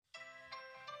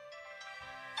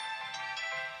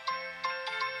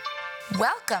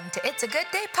Welcome to It's a Good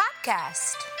Day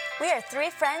podcast. We are three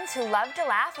friends who love to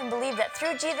laugh and believe that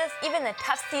through Jesus, even the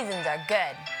tough seasons are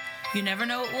good. You never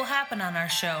know what will happen on our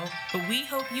show, but we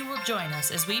hope you will join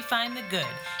us as we find the good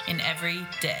in every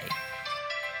day.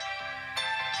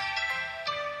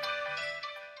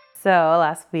 So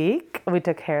last week we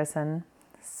took Harrison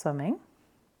swimming.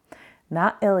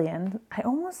 Not Ilian. I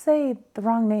almost say the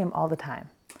wrong name all the time.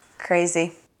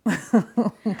 Crazy.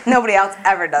 Nobody else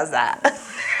ever does that.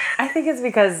 I think it's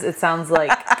because it sounds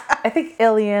like, I think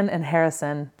Ilian and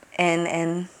Harrison.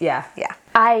 Yeah.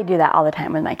 I do that all the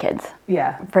time with my kids.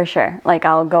 Yeah. For sure. Like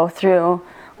I'll go through,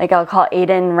 I'll call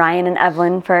Aiden, Ryan, and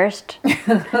Evelyn first.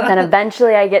 Then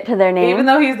eventually I get to their name. Even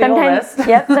though he's the oldest.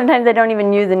 Yep, sometimes I don't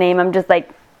even use the name. I'm just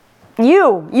like,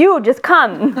 you just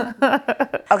come.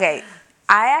 Okay.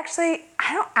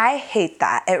 I hate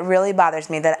that. It really bothers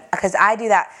me that, because I do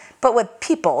that, but with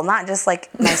people, not just like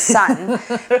my son.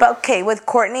 But okay, with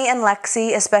Courtney and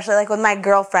Lexi, especially like with my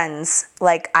girlfriends,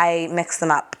 like I mix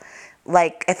them up.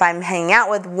 Like if I'm hanging out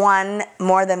with one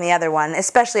more than the other one,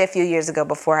 especially a few years ago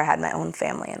before I had my own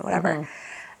family and whatever,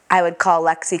 I would call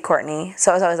Lexi Courtney.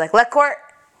 So it was always like LeCourt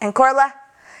and Corla.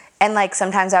 And like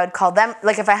sometimes I would call them,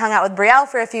 like if I hung out with Brielle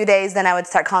for a few days, then I would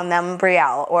start calling them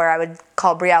Brielle, or I would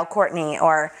call Brielle Courtney,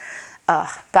 or,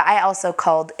 but I also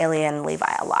called Ilian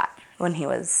Levi a lot when he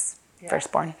was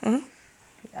first born. Mm-hmm.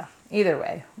 Yeah. Either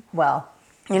way. Well,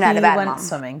 You're not a bad went mom.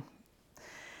 swimming.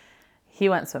 He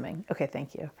went swimming. Okay,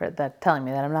 thank you for that, telling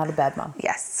me that I'm not a bad mom.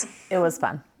 Yes. It was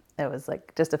fun. It was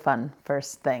like just a fun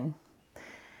first thing.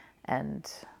 And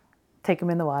take him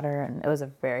in the water, and it was a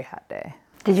very hot day.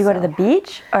 Did you go to the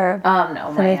beach or No, my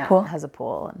somebody's aunt pool? has a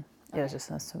pool, and it was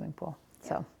just in a swimming pool.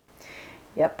 So,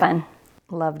 yep, Fun.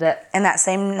 loved it. And that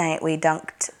same night we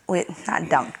not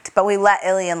dunked, but we let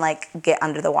Ilian like get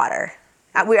under the water.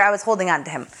 I was holding on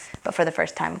to him, but for the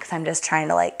first time, because I'm just trying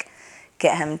to like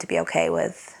get him to be okay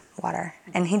with water.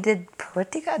 And he did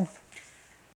pretty good.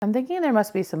 I'm thinking there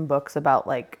must be some books about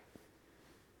like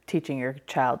teaching your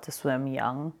child to swim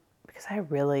young, because I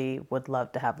really would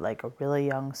love to have like a really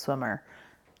young swimmer,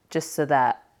 just so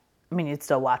that, I mean, you'd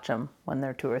still watch them when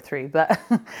they're 2 or 3, but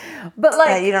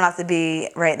like You don't have to be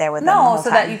right there with them the no, whole so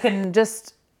time. that you can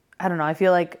just, I don't know. I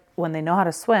feel like when they know how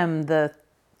to swim, the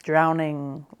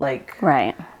drowning like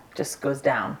Right. just goes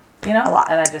down, you know? A lot.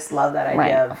 And I just love that idea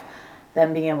Right. of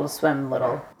them being able to swim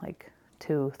little, like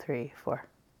 2, 3, 4,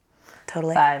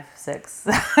 Totally. 5, 6.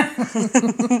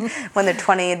 When they're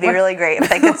 20, it'd be really great if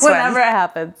they could swim. Whenever it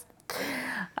happens.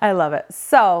 I love it.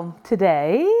 So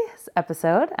today's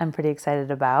episode, I'm pretty excited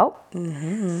about.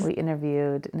 We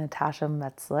interviewed Natasha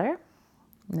Metzler.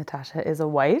 Natasha is a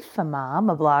wife, a mom,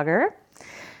 a blogger.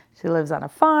 She lives on a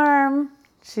farm.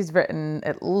 She's written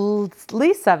at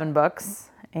least 7 books,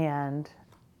 and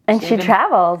she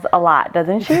travels a lot,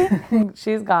 doesn't she?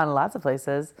 she's gone lots of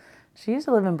places. She used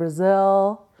to live in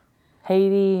Brazil,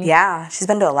 Haiti. Yeah, she's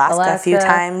been to Alaska a few Alaska.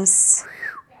 times.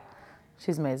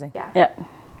 She's amazing. Yep.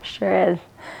 Sure is.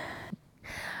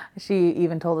 She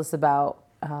even told us about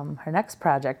her next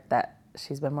project that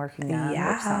she's been working on,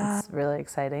 which sounds really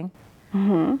exciting.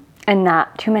 And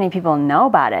not too many people know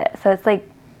about it. So it's like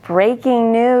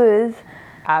breaking news.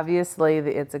 Obviously,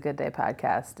 the It's a Good Day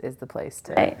podcast is the place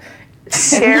to Right.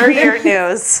 Share your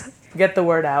news. get the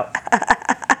word out.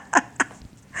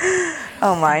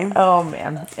 Oh my. Oh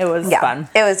man, it was fun.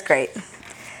 It was great.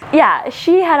 Yeah,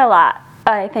 she had a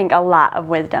lot of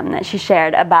wisdom that she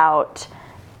shared about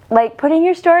like putting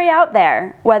your story out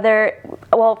there.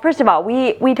 First of all,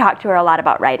 we talked to her a lot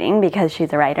about writing because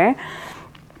she's a writer.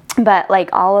 But like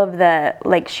all of the,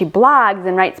 like she blogs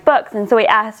and writes books, and so we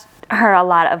asked her a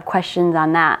lot of questions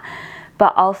on that.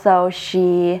 But also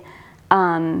she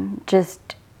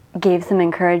just gave some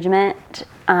encouragement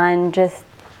on just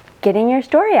getting your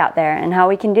story out there and how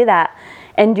we can do that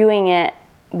and doing it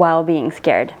while being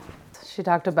scared. She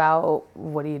talked about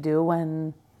what do you do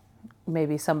when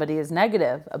maybe somebody is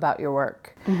negative about your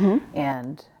work,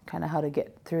 and kind of how to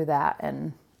get through that.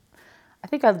 And I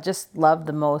think I just loved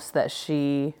the most that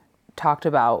she talked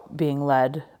about being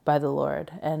led by the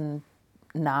Lord and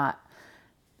not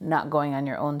going on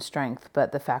your own strength,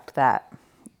 but the fact that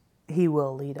He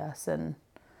will lead us, and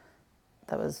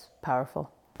that was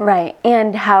powerful. Right,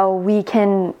 and how we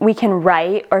can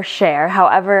write or share,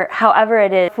 however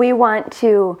it is. If we want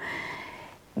to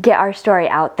get our story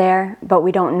out there, but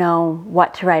we don't know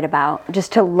what to write about,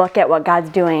 just to look at what God's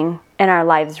doing in our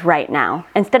lives right now.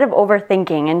 Instead of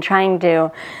overthinking and trying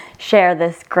to share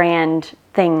this grand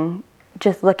thing,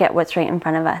 just look at what's right in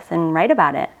front of us and write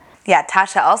about it. Yeah,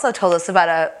 Tasha also told us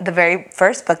about the very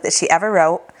first book that she ever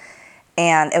wrote,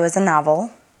 and it was a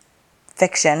novel,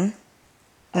 fiction,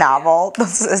 novel.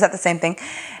 Is that the same thing?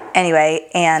 Anyway,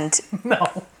 and No.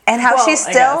 and how Well, she I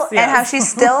still guess, yes. and how she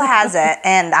still has it,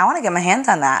 and I want to get my hands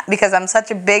on that because I'm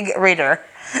such a big reader.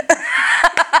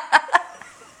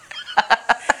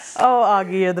 Oh,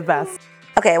 Augie, you're the best.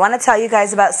 Okay, I want to tell you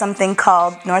guys about something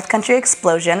called North Country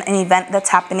Explosion, an event that's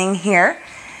happening here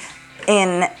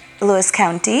in Lewis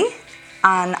County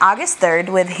on August 3rd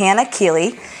with Hannah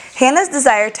Keeley. Hannah's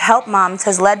desire to help moms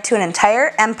has led to an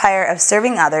entire empire of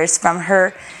serving others, from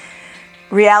her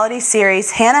reality series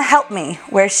Hannah Help Me,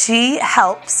 where she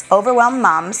helps overwhelmed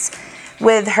moms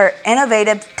with her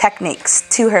innovative techniques,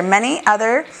 to her many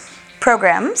other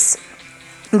programs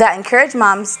that encourage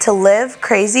moms to live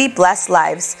crazy, blessed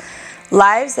lives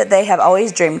that they have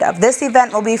always dreamed of. This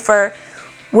event will be for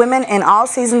women in all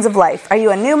seasons of life. Are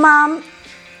you a new mom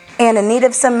and in need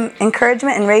of some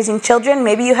encouragement in raising children?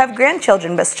 Maybe you have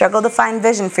grandchildren but struggle to find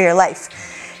vision for your life.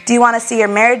 Do you want to see your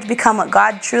marriage become what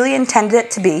God truly intended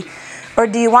it to be? Or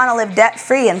do you want to live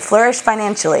debt-free and flourish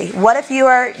financially? What if you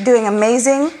are doing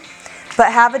amazing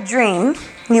but have a dream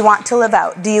you want to live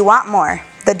out? Do you want more?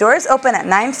 The doors open at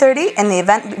 9:30 and the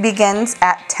event begins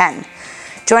at 10.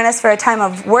 Join us for a time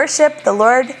of worship the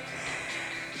Lord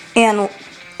and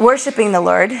worshiping the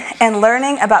Lord and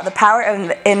learning about the power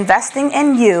of investing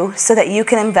in you so that you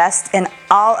can invest in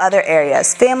all other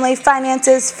areas: family,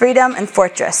 finances, freedom, and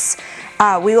fortress.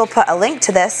 We will put a link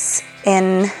to this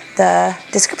in the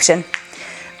description.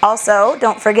 Also,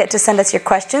 don't forget to send us your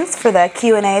questions for the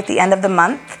Q&A at the end of the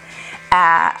month.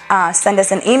 Send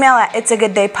us an email at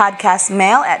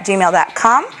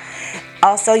itsagoodDayPodcastmail@gmail.com.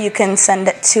 Also, you can send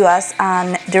it to us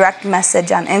on direct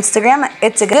message on Instagram at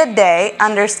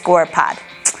itsagoodday_pod.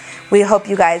 We hope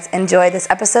you guys enjoy this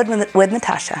episode with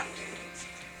Natasha.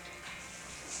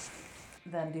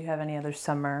 Then do you have any other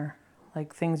summer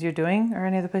things you're doing, or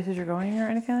any other places you're going, or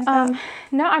anything like that?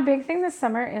 No, our big thing this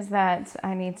summer is that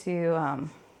I need to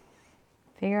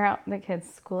figure out the kids'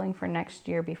 schooling for next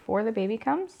year before the baby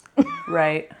comes.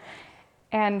 Right.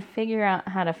 And figure out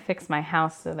how to fix my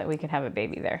house so that we can have a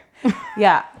baby there.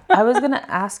 Yeah, I was gonna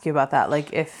ask you about that.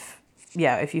 If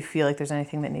you feel like there's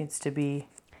anything that needs to be.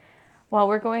 Well, I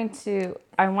want to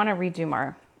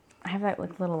redo I have that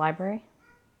little library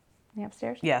in the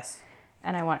upstairs. Yes.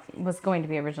 And was going to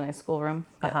be originally a schoolroom,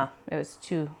 but it was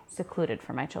too secluded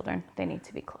for my children. They need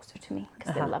to be closer to me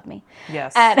because they love me.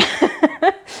 Yes. And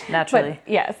Naturally.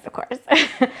 Yes, of course.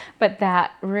 But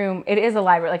that room, it is a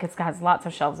library. It has lots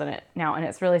of shelves in it now, and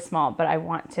it's really small. But I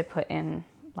want to put in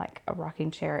a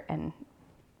rocking chair and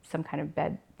some kind of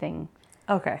bed thing.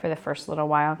 Okay. For the first little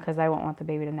while, because I won't want the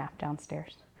baby to nap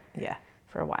downstairs. Yeah.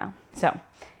 For a while. So,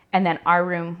 and then our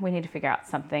room, we need to figure out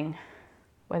something.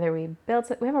 Whether we build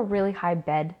it, we have a really high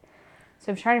bed.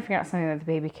 So I'm trying to figure out something that the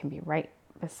baby can be right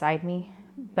beside me.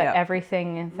 But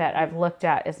everything that I've looked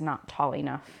at is not tall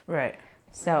enough. Right.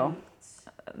 So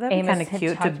that'd be kind of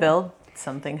cute to build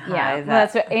something high. Yeah,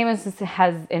 that's what Amos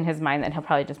has in his mind, that he'll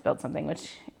probably just build something,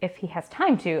 which if he has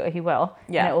time to, he will.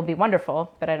 Yeah. And it will be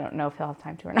wonderful, but I don't know if he'll have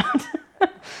time to or not.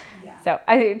 So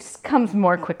it just comes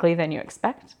more quickly than you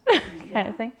expect, kind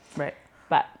of thing. Right.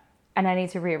 And I need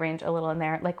to rearrange a little in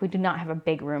there. We do not have a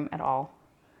big room at all.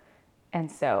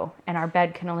 And our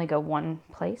bed can only go one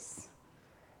place.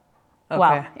 Okay.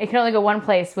 Well, it can only go one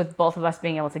place with both of us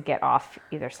being able to get off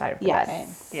either side of the bed.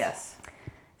 Yes.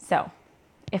 So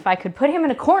if I could put him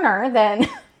in a corner, then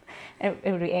it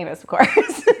would be Amos, of course,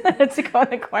 to go in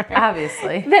the corner.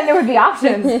 Obviously. Then there would be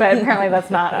options, but apparently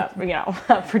that's not up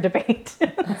for debate.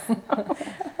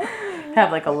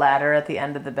 Have a ladder at the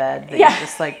end of the bed that you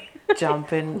just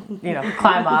jump and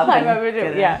climb up.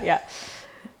 Yeah.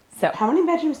 So How many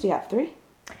bedrooms do you have? 3?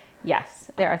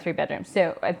 Yes, there are 3 bedrooms.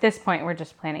 So at this point, we're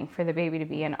just planning for the baby to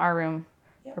be in our room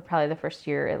for probably the first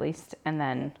year at least, and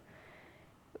then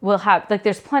we'll have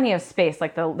there's plenty of space.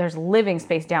 There's living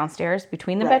space downstairs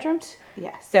between the bedrooms.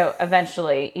 Yes. So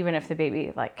eventually, even if the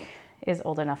baby is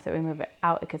old enough that we move it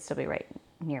out, it could still be right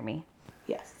near me.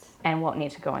 Yes. And won't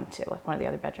need to go into one of the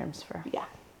other bedrooms for Yeah.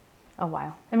 a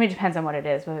while. I mean, it depends on what it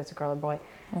is, whether it's a girl or boy.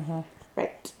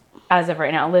 Right. As of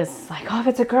right now, Liz is if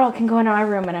it's a girl, it can go into my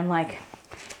room. And I'm like,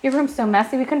 your room's so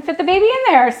messy, we couldn't fit the baby in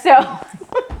there. So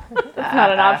that's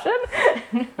not an option.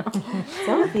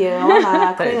 So if you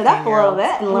want to clean it up a little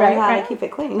bit and learn how to keep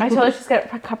it clean. I told her she's got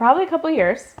probably a couple of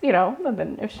years, and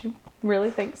then if she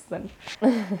really thinks, then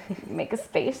make a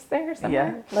space there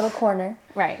somewhere. Little corner.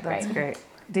 Right. That's great.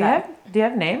 Do you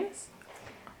have names?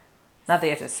 Not that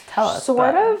you have to tell us.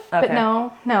 Sort of, but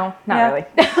no, not really.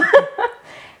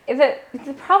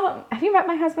 The problem, have you met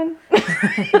my husband?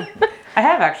 I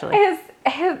have actually.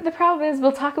 The problem is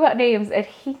we'll talk about names and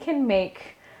he can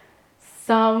make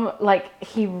some, like,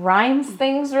 he rhymes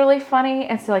things really funny.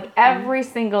 And so, like, every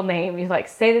single name, you, like,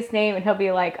 say this name and he'll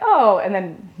be like, oh, and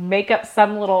then make up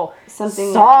some little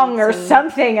song or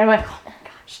something. And I'm like, oh,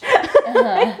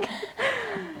 my gosh.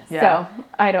 So,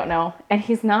 I don't know. And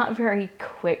he's not very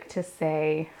quick to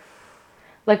say,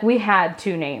 like, we had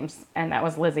 2 names, and that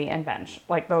was Lizzie and Benj.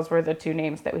 Like, those were the 2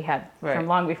 names that we had from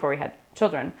long before we had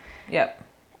children. Yep.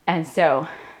 And so,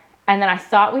 and then I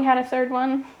thought we had a 3rd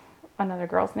one, another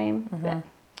girl's name,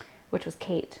 which was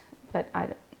Kate. But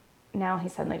now he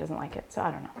suddenly doesn't like it, so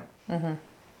I don't know.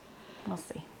 We'll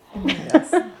see.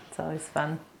 Yes. It's always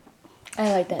fun.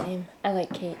 I like that name. I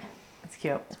like Kate. It's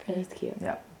cute. It's cute.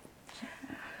 Yep.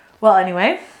 Well,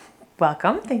 anyway,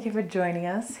 welcome. Thank you for joining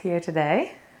us here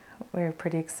today. We're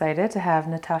pretty excited to have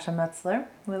Natasha Metzler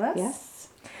with us. Yes.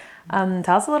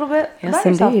 Tell us a little bit about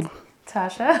indeed. yourself,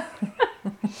 Tasha.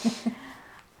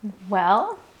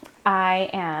 Well, I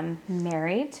am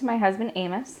married to my husband,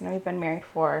 Amos, and we've been married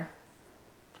for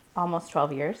almost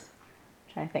 12 years.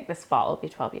 I'm trying to think, this fall will be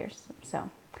 12 years. So,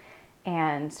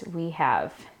 and we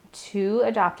have 2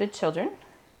 adopted children.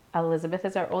 Elizabeth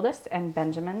is our oldest, and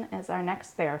Benjamin is our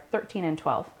next. They are 13 and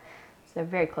 12, so they're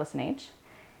very close in age.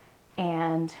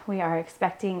 And we are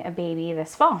expecting a baby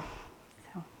this fall.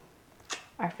 So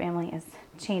our family is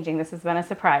changing. This has been a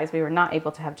surprise. We were not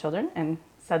able to have children, and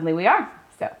suddenly we are.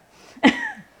 So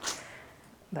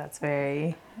That's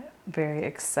very, very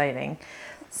exciting.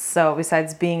 So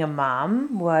besides being a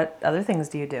mom, what other things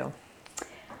do you do?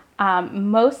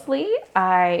 Mostly,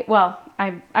 I'm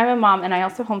a mom, and I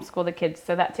also homeschool the kids,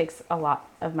 so that takes a lot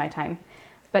of my time.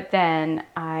 But then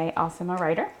I also am a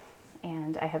writer,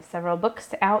 and I have several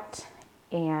books out,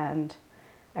 and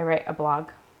I write a blog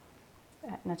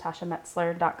at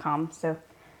natashametzler.com. So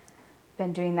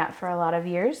been doing that for a lot of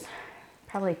years,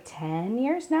 probably 10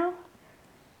 years now,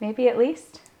 maybe at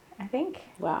least, I think.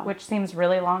 Wow. Which seems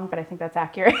really long, but I think that's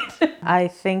accurate. I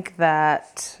think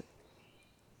that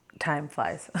time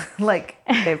flies. Like,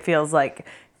 it feels like,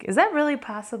 is that really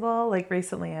possible? Like,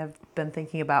 recently I've been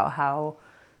thinking about how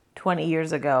 20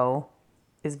 years ago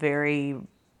is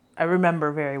I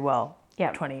remember very well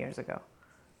 20 years ago.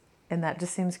 And that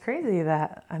just seems crazy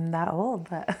that I'm that old.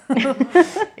 But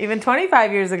even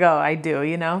 25 years ago, I do,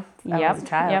 you know? I was a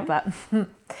child. But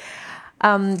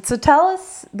so tell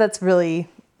us, that's really,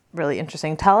 really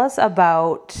interesting. Tell us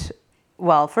about,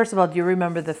 well, first of all, do you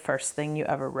remember the first thing you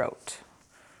ever wrote?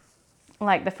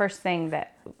 Like the first thing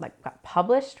that like got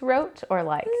published wrote, or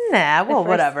like Nah, well,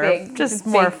 whatever. Just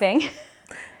more thing.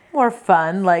 More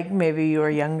fun, like maybe you were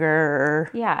younger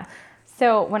or... Yeah.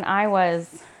 So when I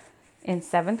was in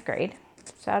 7th grade,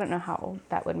 so I don't know how old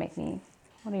that would make me.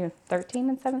 What are you, 13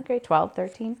 in 7th grade? 12,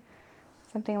 13?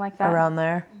 Something like that. Around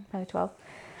there. Probably 12.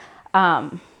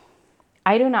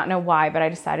 I do not know why, but I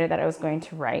decided that I was going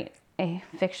to write a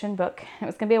fiction book. It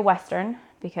was going to be a Western,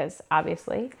 because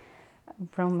obviously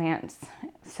romance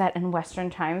set in Western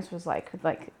times was like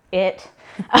it.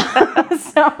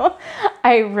 So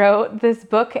I wrote this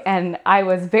book, and I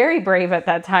was very brave at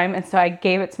that time. And so I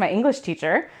gave it to my English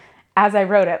teacher as I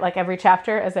wrote it. Like every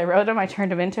chapter, as I wrote them, I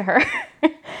turned them into her.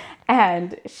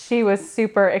 And she was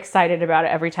super excited about it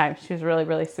every time. She was really,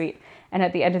 really sweet. And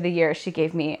at the end of the year, she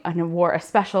gave me an award, a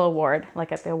special award,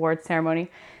 like at the award ceremony,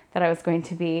 that I was going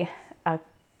to be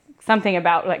something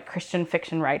about like Christian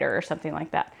fiction writer or something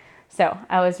like that. So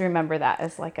I always remember that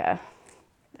as like a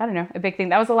big thing.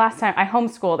 That was the last time I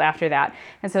homeschooled after that.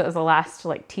 And so it was the last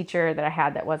like teacher that I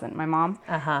had that wasn't my mom.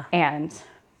 And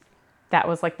that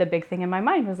was like the big thing in my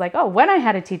mind, was like, oh, when I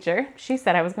had a teacher, she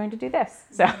said I was going to do this.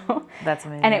 So that's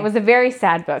amazing. And it was a very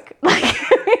sad book. Like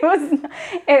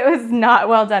it was not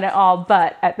well done at all.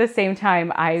 But at the same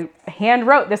time, I hand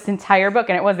wrote this entire book,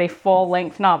 and it was a full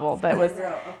length novel that was,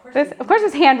 of course, it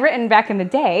was handwritten back in the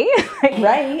day. Like,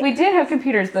 right. We did have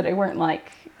computers, but they weren't like,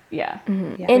 yeah.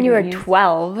 And you were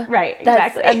 12. Right.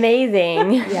 That's exactly.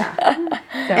 amazing. Yeah.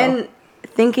 So. And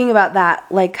thinking about that,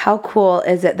 like, how cool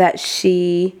is it that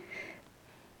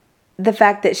the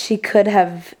fact that she could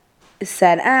have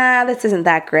said, this isn't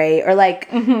that great, or like,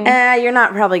 you're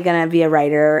not probably gonna be a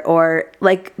writer, or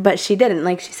like, but she didn't.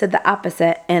 Like, she said the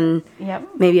opposite, and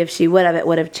maybe if she would have, it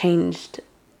would have changed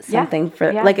something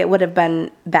like, it would have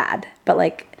been bad. But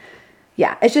like,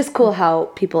 it's just cool how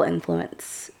people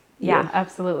influence you. Yeah,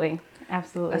 absolutely.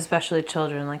 Especially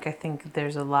children. Like, I think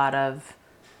there's a lot of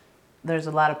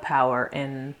power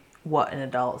in what an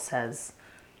adult says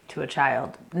to a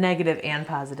child, negative and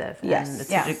positive. Yes.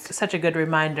 And it's such a good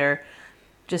reminder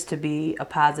just to be a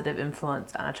positive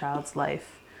influence on a child's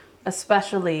life.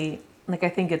 Especially, like, I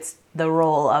think it's the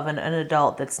role of an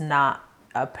adult that's not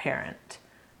a parent,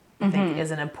 I think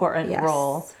is an important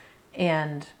role.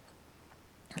 And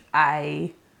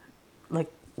I,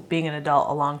 like, being an adult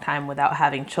a long time without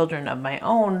having children of my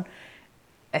own,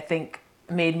 I think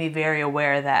made me very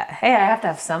aware that, hey, I have to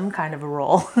have some kind of a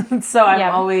role. So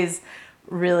I'm always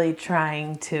really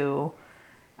trying to,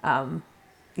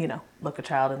 look a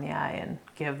child in the eye and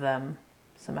give them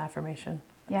some affirmation.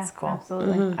 That's cool.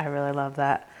 Absolutely. I really love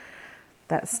that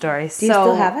story. Do you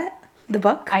still have it? The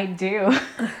book? I do.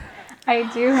 I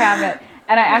do have it.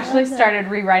 And I actually started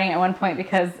rewriting at one point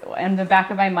because in the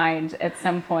back of my mind, at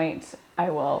some point, I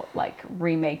will like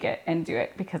remake it and do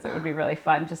it because it would be really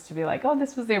fun just to be like, oh,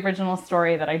 this was the original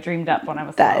story that I dreamed up when I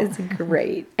was That little. is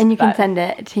great. And you can send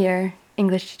it to your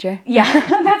English teacher. Yeah,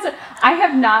 I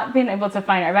have not been able to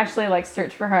find her. I've actually like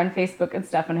searched for her on Facebook and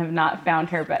stuff and have not found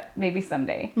her, but maybe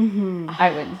someday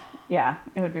I would. Yeah,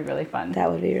 it would be really fun.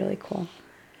 That would be really cool.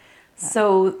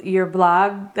 So your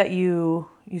blog that you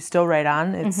still write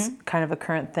on, it's kind of a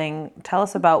current thing. Tell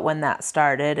us about when that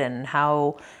started and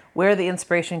where the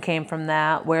inspiration came from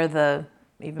that, where the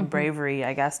even bravery,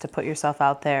 I guess, to put yourself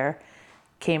out there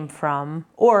came from,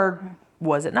 or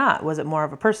was it not? Was it more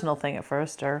of a personal thing at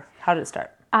first, or how did it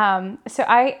start? So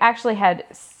I actually had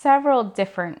several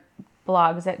different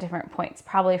blogs at different points,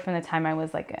 probably from the time I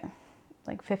was like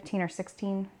 15 or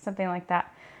 16, something like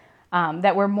that.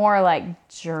 That were more like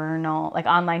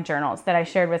online journals that I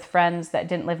shared with friends that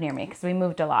didn't live near me because we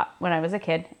moved a lot when I was a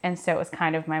kid. And so it was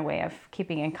kind of my way of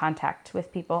keeping in contact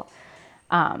with people.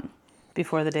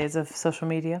 Before the days of social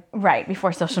media? Right,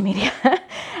 before social media.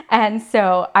 And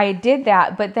so I did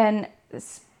that. But then it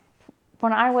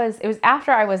was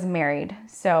after I was married.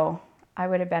 So I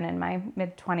would have been in my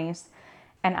mid-20s.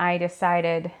 And I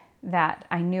decided that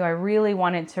I knew I really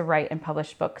wanted to write and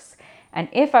publish books. And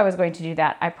if I was going to do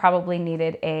that, I probably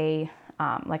needed a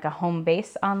home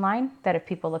base online that if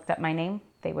people looked up my name,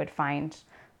 they would find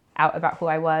out about who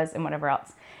I was and whatever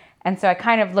else. And so I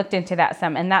kind of looked into that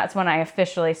some, and that's when I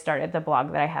officially started the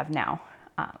blog that I have now.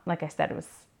 Like I said, it was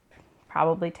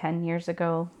probably 10 years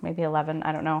ago, maybe 11,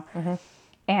 I don't know.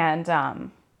 And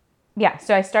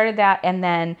so I started that, and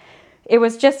then it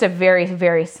was just a very,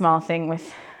 very small thing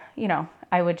with,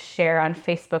 I would share on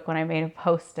Facebook when I made a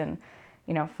post, and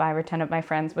 5 or 10 of my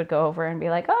friends would go over and be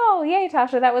like, oh, yay,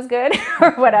 Tasha, that was good,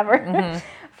 or whatever,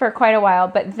 for quite a while.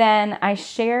 But then I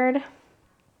shared,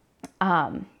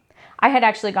 I had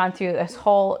actually gone through this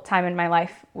whole time in my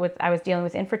life I was dealing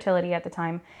with infertility at the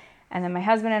time. And then my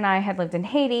husband and I had lived in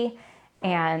Haiti,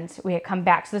 and we had come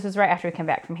back. So this was right after we came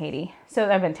back from Haiti. So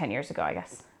that had been 10 years ago, I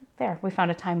guess. There, we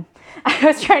found a time. I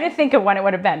was trying to think of when it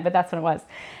would have been, but that's when it was.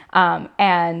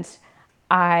 And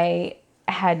I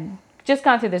had just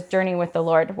gone through this journey with the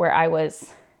Lord where I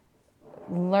was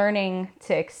learning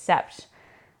to accept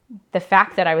the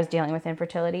fact that I was dealing with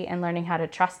infertility and learning how to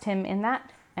trust him in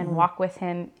that and walk with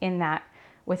him in that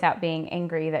without being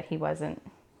angry that he wasn't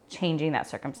changing that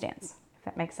circumstance, if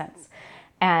that makes sense.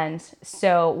 And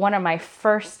so one of my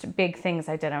first big things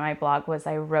I did on my blog was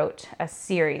I wrote a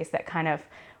series that kind of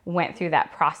went through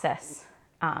that process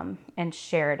and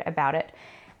shared about it.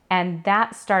 And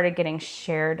that started getting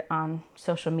shared on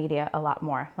social media a lot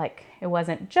more. Like, it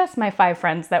wasn't just my 5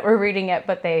 friends that were reading it,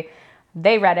 but they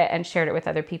read it and shared it with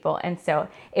other people. And so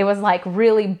it was like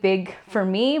really big for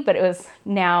me, but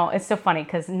it's so funny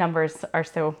because numbers are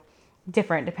so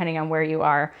different depending on where you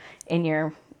are in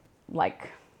your like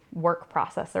work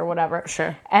process or whatever.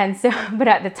 Sure. And so, but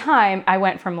at the time I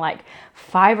went from like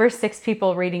 5 or 6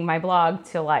 people reading my blog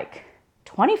to like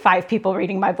 25 people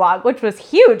reading my blog, which was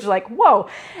huge, like, whoa.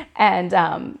 And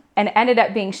ended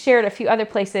up being shared a few other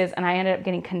places. And I ended up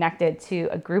getting connected to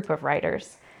a group of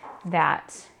writers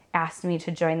that asked me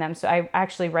to join them. So I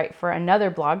actually write for another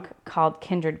blog called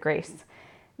Kindred Grace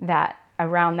that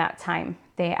around that time,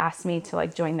 they asked me to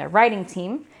like join their writing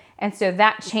team. And so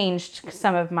that changed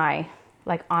some of my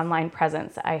like online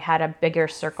presence. I had a bigger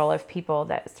circle of people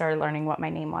that started learning what my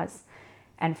name was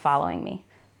and following me.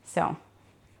 So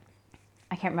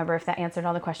I can't remember if that answered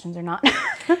all the questions or not.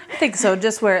 I think so,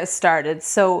 just where it started.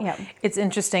 So Yep. It's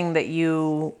interesting that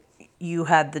you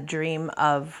had the dream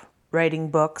of writing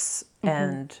books,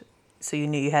 and so you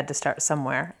knew you had to start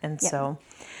somewhere. And Yep. so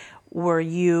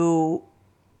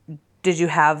did you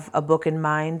have a book in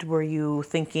mind? Were you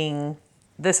thinking,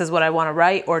 this is what I want to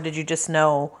write, or did you just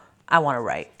know, I want to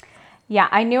write? Yeah,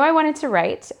 I knew I wanted to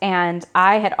write, and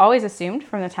I had always assumed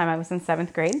from the time I was in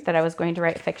 7th grade that I was going to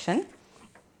write fiction.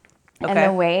 Okay.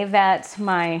 And the way that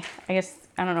I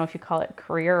don't know if you call it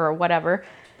career or whatever,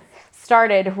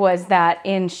 started was that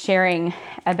in sharing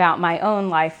about my own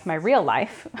life, my real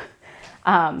life,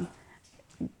 I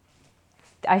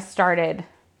started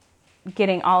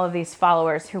getting all of these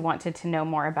followers who wanted to know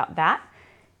more about that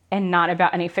and not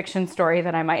about any fiction story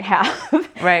that I might have.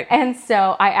 Right. And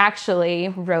so I actually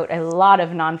wrote a lot of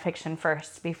nonfiction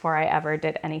first before I ever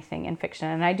did anything in fiction.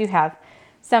 And I do have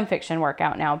some fiction work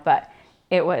out now, but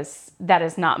that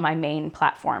is not my main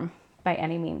platform by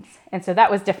any means. And so that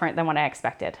was different than what I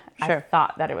expected. Sure. I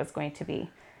thought that it was going to be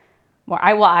more.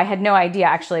 I had no idea,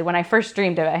 actually, when I first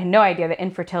dreamed of it, I had no idea that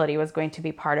infertility was going to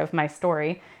be part of my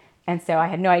story. And so I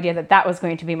had no idea that that was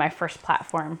going to be my first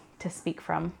platform to speak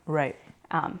from. Right.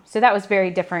 So that was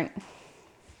very different,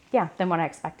 than what I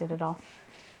expected at all.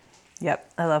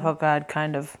 Yep. I love how God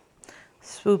kind of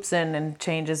swoops in and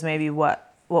changes maybe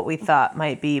what we thought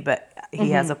might be, but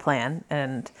he has a plan,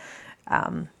 and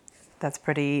that's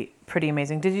pretty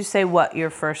amazing. Did you say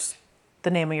the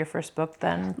name of your first book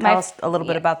then? Tell us a little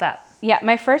bit about that. Yeah,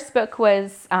 my first book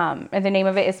was, the name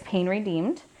of it is Pain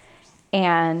Redeemed,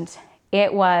 and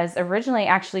it was originally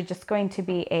actually just going to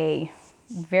be a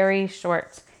very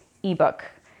short ebook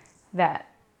that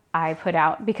I put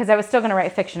out because I was still going to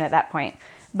write fiction at that point,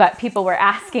 but people were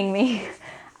asking me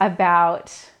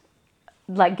about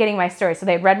like getting my story. So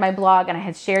they had read my blog, and I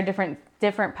had shared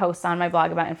different posts on my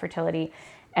blog about infertility.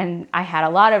 And I had a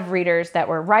lot of readers that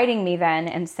were writing me then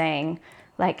and saying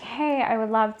like, hey, I would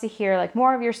love to hear like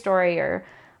more of your story, or,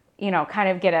 kind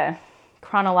of get a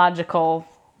chronological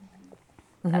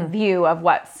view of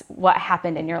what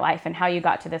happened in your life and how you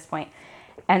got to this point.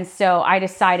 And so I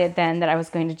decided then that I was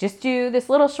going to just do this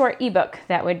little short ebook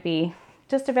that would be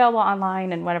just available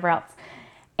online and whatever else.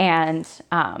 And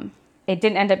it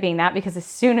didn't end up being that, because as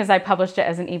soon as I published it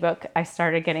as an ebook, I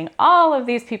started getting all of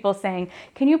these people saying,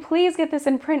 can you please get this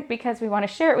in print, because we want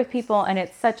to share it with people, and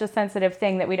it's such a sensitive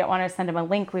thing that we don't want to send them a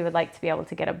link. We would like to be able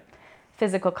to get a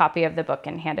physical copy of the book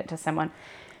and hand it to someone.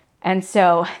 And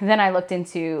so then I looked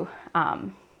into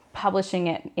publishing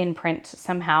it in print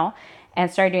somehow and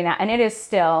started doing that. And it is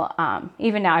still,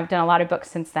 even now, I've done a lot of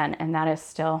books since then, and that is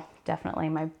still definitely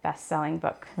my best-selling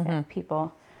book that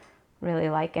people really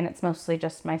like. And it's mostly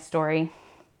just my story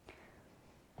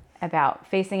about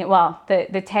facing it. Well,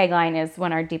 the tagline is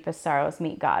when our deepest sorrows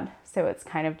meet God. So it's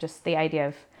kind of just the idea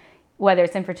of whether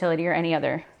it's infertility or any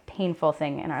other painful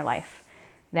thing in our life,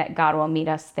 that God will meet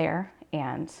us there,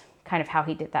 and kind of how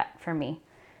he did that for me.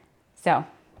 So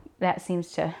that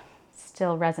seems to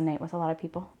still resonate with a lot of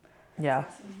people. Yeah.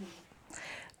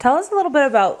 Tell us a little bit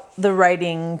about the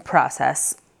writing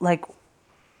process. Like,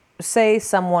 say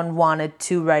someone wanted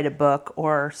to write a book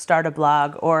or start a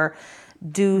blog or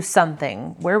do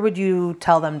something. Where would you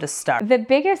tell them to start? The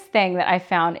biggest thing that I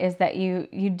found is that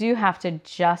you do have to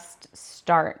just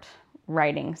start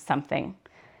writing something.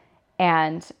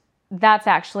 And that's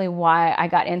actually why I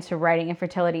got into writing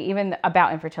infertility, even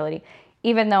about infertility.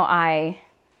 Even though I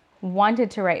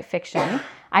wanted to write fiction,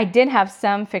 I did have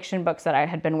some fiction books that I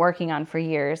had been working on for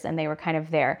years, and they were kind of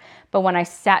there. But when I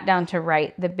sat down to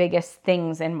write, the biggest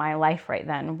things in my life right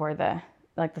then were the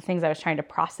things I was trying to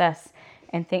process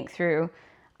and think through.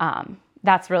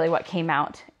 That's really what came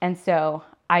out. And so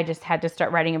I just had to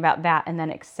start writing about that, and then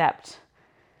accept,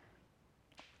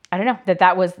 I don't know,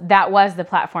 that was the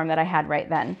platform that I had right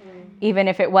then. Even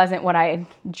if it wasn't what I had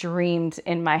dreamed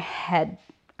in my head.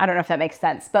 I don't know if that makes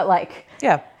sense, but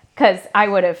yeah. Because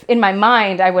in my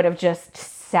mind, I would have just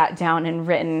sat down and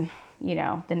written,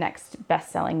 the next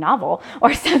best-selling novel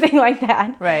or something like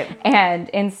that. Right. And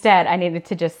instead, I needed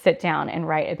to just sit down and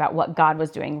write about what God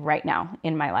was doing right now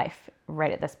in my life,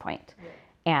 right at this point,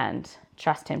 and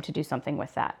trust him to do something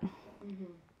with that.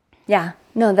 Yeah,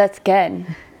 no, that's good.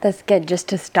 That's good just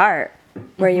to start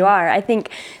where you are. I think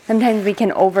sometimes we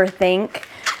can overthink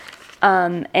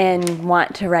and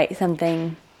want to write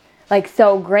something like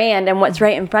so grand, and what's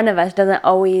right in front of us doesn't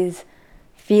always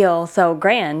feel so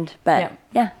grand. But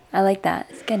yeah, I like that.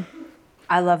 It's good.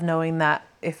 I love knowing that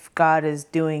if God is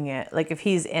doing it, like if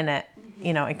he's in it,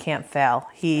 it can't fail.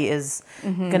 He is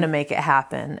going to make it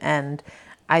happen. And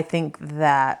I think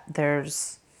that there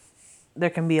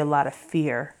can be a lot of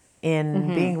fear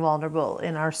in being vulnerable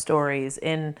in our stories,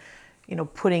 in,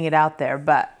 putting it out there.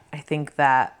 But I think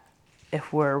that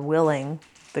if we're willing,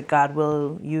 that God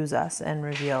will use us and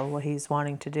reveal what he's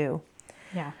wanting to do.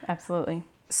 Yeah, absolutely.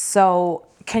 So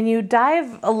can you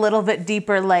dive a little bit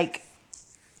deeper? Like,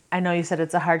 I know you said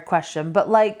it's a hard question, but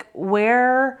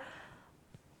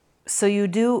so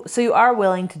you are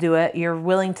willing to do it. You're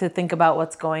willing to think about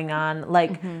what's going on.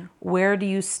 Like, where do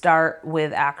you start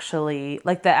with actually,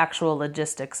 like, the actual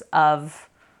logistics of,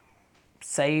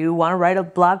 say you want to write a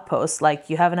blog post, like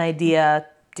you have an idea.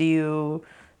 What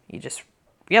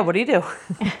do you do?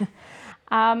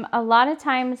 A lot of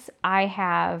times I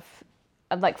have,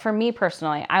 like for me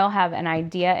personally, I'll have an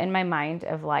idea in my mind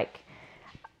of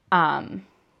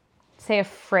say a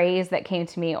phrase that came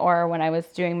to me, or when I was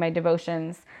doing my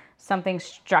devotions, something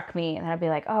struck me and I'd be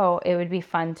like, oh, it would be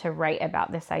fun to write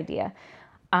about this idea.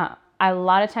 A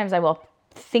lot of times I will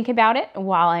think about it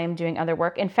while I am doing other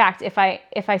work. In fact, if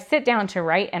I sit down to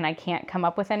write and I can't come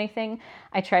up with anything,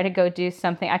 I try to go do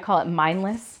something. I call it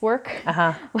mindless work.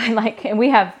 Like, and we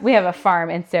have a farm,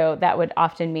 and so that would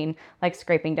often mean like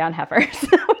scraping down heifers,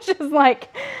 which is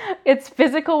like, it's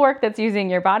physical work that's using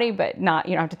your body, but not,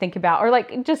 you don't have to think about, or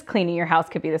like just cleaning your house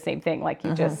could be the same thing. Like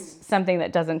you just, something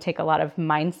that doesn't take a lot of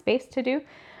mind space to do.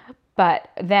 But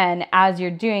then as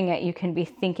you're doing it, you can be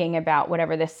thinking about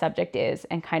whatever this subject is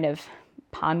and kind of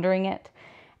pondering it.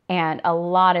 And a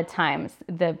lot of times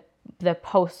the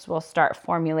posts will start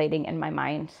formulating in my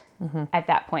mind at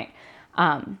that point.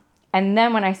 And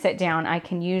then when I sit down, I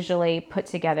can usually put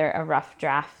together a rough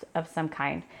draft of some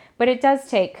kind. But it does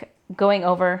take going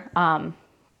over,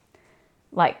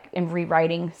 like, and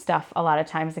rewriting stuff a lot of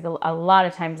times. Like a lot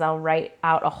of times I'll write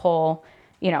out a whole,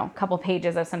 couple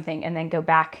pages of something and then go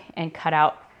back and cut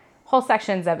out whole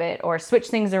sections of it or switch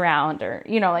things around or,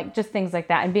 like just things like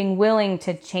that. And being willing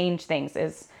to change things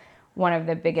is one of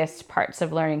the biggest parts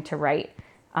of learning to write.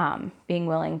 Being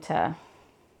willing to,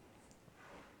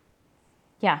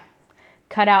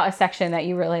 cut out a section that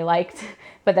you really liked,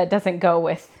 but that doesn't go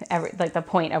with the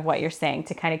point of what you're saying,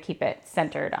 to kind of keep it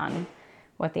centered on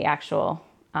what the actual,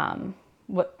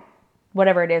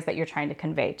 whatever it is that you're trying to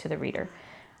convey to the reader.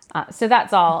 So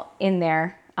that's all in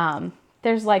there.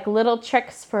 There's like little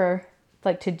tricks for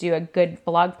like to do a good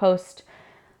blog post,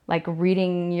 like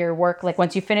reading your work. Like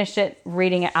once you finish it,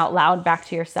 reading it out loud back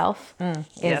to yourself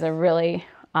is a really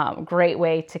great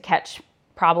way to catch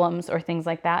problems or things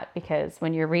like that. Because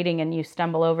when you're reading and you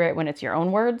stumble over it when it's your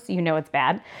own words, it's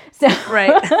bad. So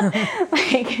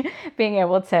like being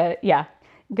able to,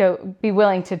 be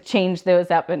willing to change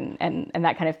those up and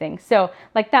that kind of thing. So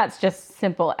like that's just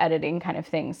simple editing kind of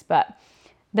things. But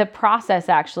the process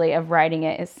actually of writing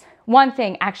it is one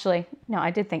thing. Actually, no,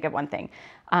 I did think of one thing.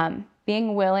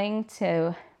 Being willing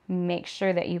to make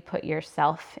sure that you put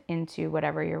yourself into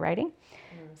whatever you're writing.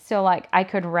 So like I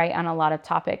could write on a lot of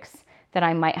topics that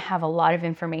I might have a lot of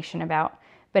information about,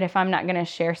 but if I'm not going to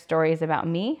share stories about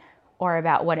me or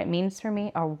about what it means for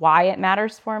me or why it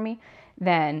matters for me,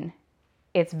 then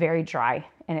it's very dry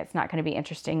and it's not going to be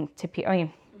interesting to people. I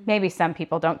mean, maybe some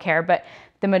people don't care, but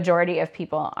the majority of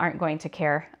people aren't going to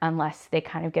care unless they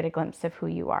kind of get a glimpse of who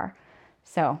you are.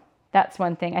 So that's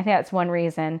one thing. I think that's one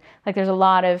reason. Like there's a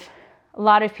lot of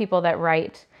people that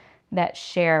write that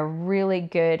share really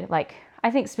good, like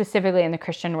I think specifically in the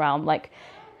Christian realm, like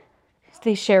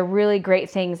they share really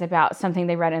great things about something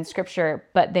they read in scripture,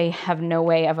 but they have no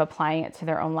way of applying it to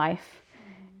their own life.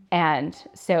 And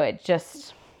so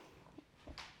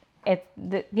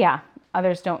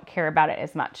others don't care about it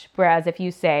as much. Whereas if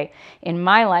you say, in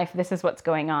my life, this is what's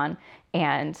going on,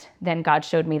 and then God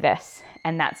showed me this,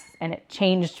 and it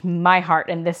changed my heart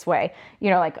in this way,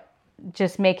 like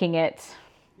just making it,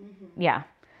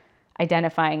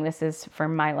 identifying this is for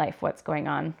my life, what's going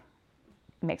on,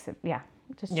 makes it,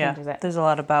 just changes it. There's a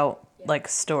lot about like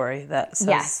story that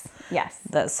says,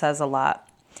 that says a lot.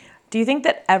 Do you think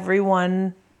that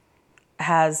everyone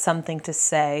has something to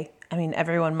say? I mean,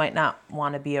 everyone might not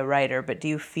want to be a writer, but do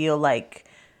you feel like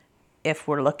if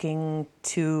we're looking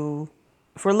to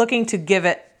give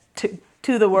it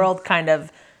to the world, kind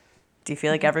of, do you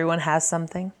feel like everyone has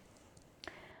something?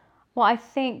 Well, I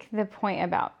think the point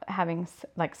about having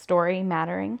like story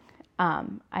mattering,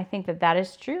 I think that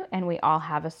is true, and we all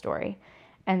have a story.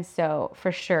 And so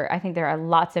for sure, I think there are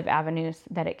lots of avenues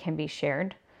that it can be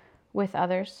shared with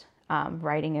others.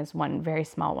 Writing is one very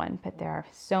small one, but there are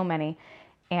so many.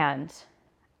 And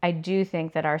I do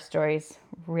think that our stories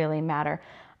really matter.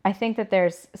 I think that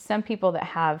there's some people that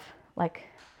have like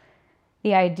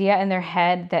the idea in their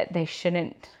head that they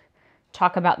shouldn't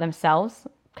talk about themselves,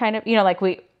 kind of, like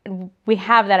we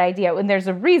have that idea, and there's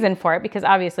a reason for it, because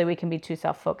obviously we can be too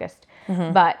self-focused.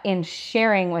 But in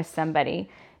sharing with somebody,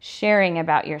 sharing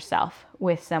about yourself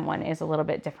with someone is a little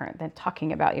bit different than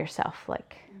talking about yourself,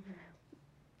 like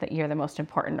that you're the most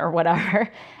important or whatever.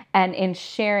 And in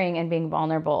sharing and being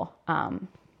vulnerable,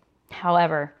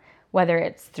 however, whether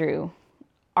it's through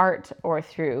art or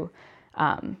through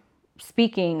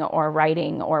speaking or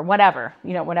writing or whatever,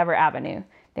 whatever avenue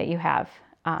that you have,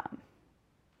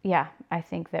 I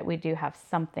think that we do have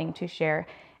something to share.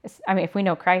 I mean, if we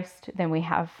know Christ, then we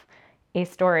have a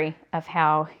story of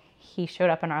how he showed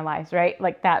up in our lives, right?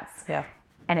 Like that's,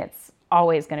 and it's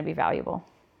always going to be valuable.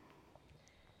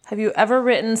 Have you ever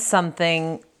written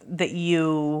something that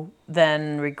you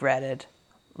then regretted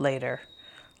later?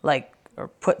 Like, or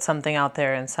put something out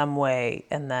there in some way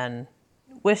and then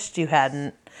wished you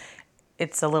hadn't?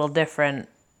 It's a little different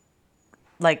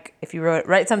like if you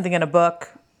write something in a book,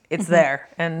 it's there.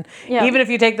 And even if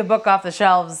you take the book off the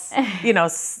shelves, you know,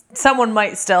 someone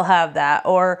might still have that.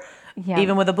 Or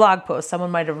even with a blog post,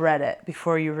 someone might have read it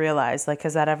before you realize. Like,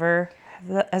 has that ever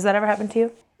happened to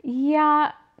you?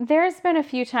 Yeah, there's been a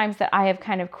few times that I have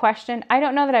kind of questioned. I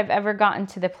don't know that I've ever gotten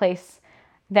to the place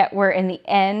that where in the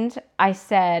end I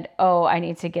said, oh, I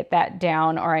need to get that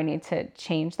down or I need to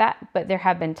change that. But there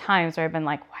have been times where I've been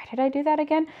like, why did I do that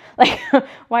again? Like,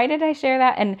 why did I share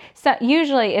that? And so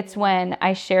usually it's when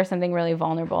I share something really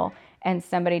vulnerable and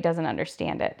somebody doesn't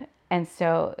understand it. And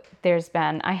so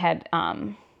I had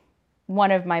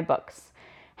one of my books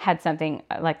had something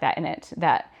like that in it,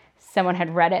 that someone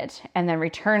had read it and then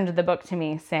returned the book to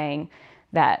me saying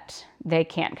that they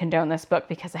can't condone this book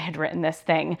because I had written this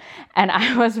thing. And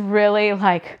I was really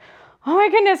like, oh my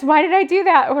goodness, why did I do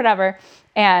that or whatever?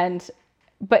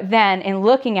 But then in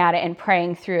looking at it and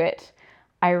praying through it,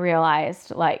 I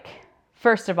realized, like,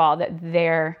 first of all, that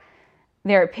their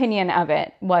opinion of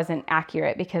it wasn't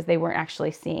accurate because they weren't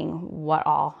actually seeing what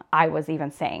all I was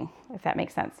even saying, if that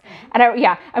makes sense. And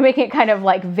I'm making it kind of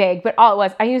like vague, but all it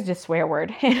was, I used a swear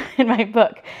word in my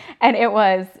book. And it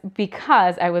was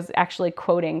because I was actually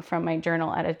quoting from my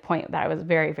journal at a point that I was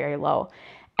very, very low.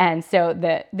 And so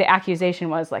the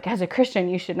accusation was like, as a Christian,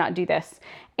 you should not do this.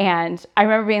 And I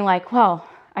remember being like, well,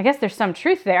 I guess there's some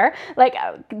truth there. Like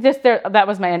that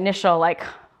was my initial, like,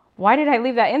 why did I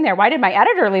leave that in there? Why did my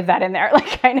editor leave that in there?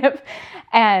 Like, kind of.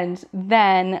 And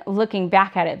then looking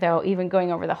back at it, though, even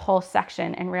going over the whole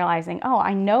section and realizing, oh,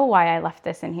 I know why I left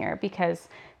this in here, because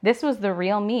this was the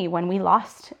real me when we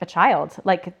lost a child.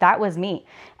 Like, that was me.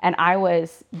 And I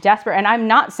was desperate. And I'm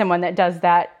not someone that does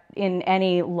that in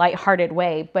any lighthearted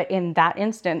way, but in that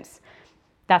instance,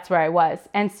 that's where I was.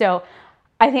 And so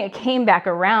I think it came back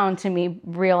around to me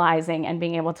realizing and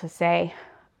being able to say,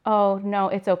 oh, no,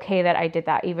 it's okay that I did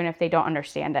that, even if they don't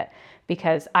understand it,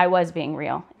 because I was being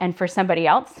real. And for somebody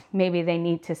else, maybe they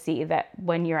need to see that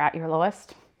when you're at your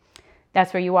lowest,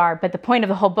 that's where you are. But the point of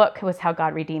the whole book was how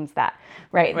God redeems that,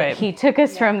 right? That he took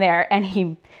us from there and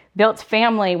he built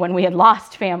family when we had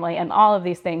lost family and all of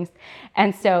these things.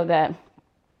 And so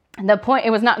the point,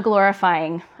 it was not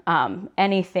glorifying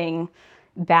anything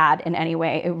bad in any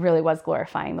way. It really was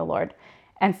glorifying the Lord.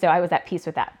 And so I was at peace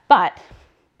with that. But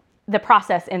the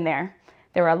process in there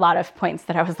were a lot of points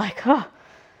that I was like, oh,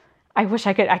 I wish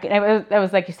I could. It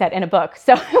was like you said, in a book.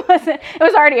 So it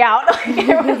was already out.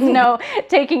 There was no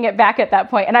taking it back at that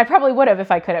point. And I probably would have if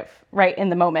I could have, right in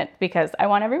the moment, because I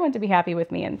want everyone to be happy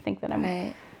with me and think that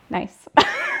I'm nice.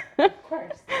 Of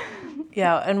course.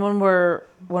 Yeah, and when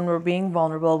we're being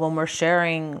vulnerable, when we're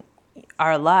sharing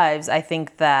our lives, I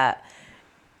think that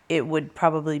it would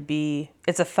probably be,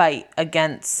 it's a fight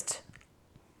against,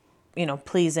 you know,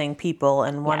 pleasing people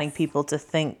and wanting people to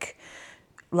think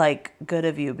like good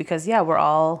of you, because we're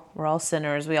all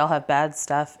sinners. We all have bad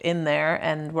stuff in there,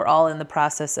 and we're all in the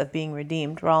process of being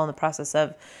redeemed. We're all in the process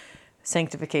of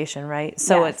sanctification, right?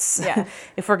 So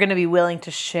if we're going to be willing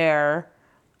to share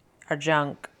our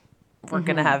junk, we're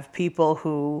going to have people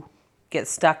who get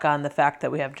stuck on the fact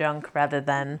that we have junk rather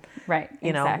than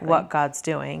you know, what God's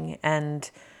doing. And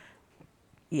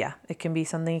it can be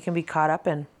something you can be caught up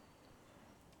in.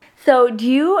 So do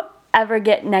you ever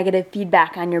get negative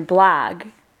feedback on your blog?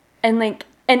 And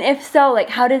if so, like,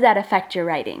 how does that affect your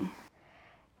writing?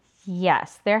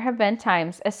 Yes, there have been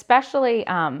times, especially,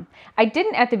 I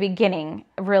didn't at the beginning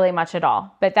really much at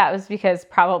all, but that was because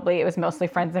probably it was mostly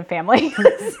friends and family.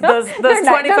 those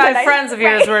 25 friends of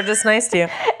yours were just nice to you.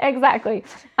 Exactly.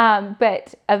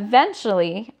 But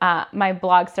eventually, my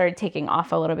blog started taking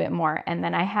off a little bit more, and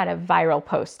then I had a viral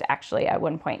post, actually, at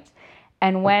one point.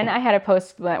 And when I had a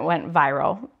post that went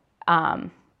viral,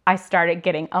 I started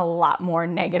getting a lot more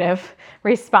negative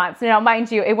response. Now,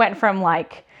 mind you, it went from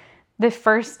like the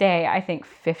first day, I think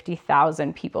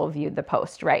 50,000 people viewed the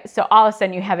post, right? So all of a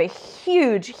sudden you have a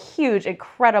huge, huge,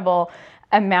 incredible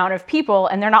amount of people,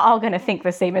 and they're not all going to think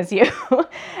the same as you.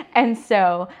 And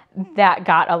so that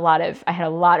got I had a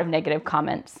lot of negative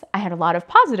comments. I had a lot of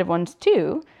positive ones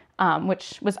too,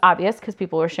 which was obvious because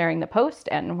people were sharing the post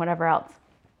and whatever else.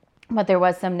 But there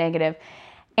was some negative.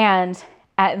 And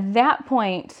at that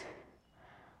point,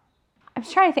 I'm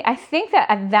trying to think. I think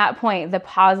that at that point, the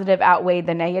positive outweighed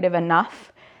the negative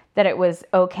enough that it was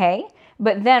okay.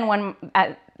 But then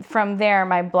from there,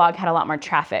 my blog had a lot more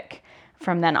traffic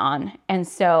from then on. And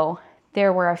so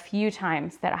there were a few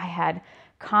times that I had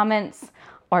comments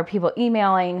or people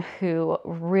emailing who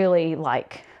really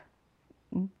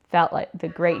felt like the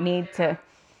great need to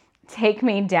take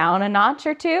me down a notch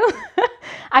or two,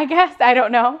 I guess. I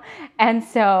don't know. And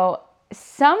so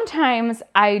sometimes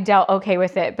I dealt okay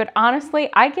with it, but honestly,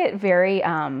 I get very,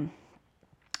 trying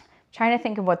to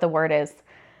think of what the word is,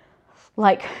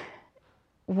 like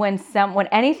when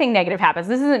anything negative happens,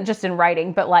 this isn't just in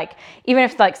writing, but like, even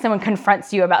if like someone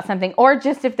confronts you about something, or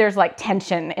just if there's like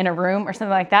tension in a room or something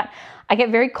like that, I get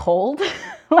very cold,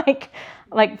 like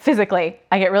physically,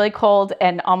 I get really cold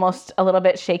and almost a little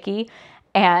bit shaky.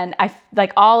 And I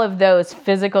like all of those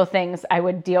physical things I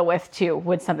would deal with too,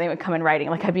 when something would come in writing.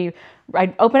 Like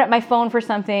I'd open up my phone for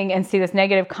something and see this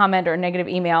negative comment or negative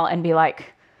email and be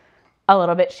like a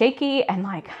little bit shaky and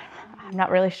like, I'm not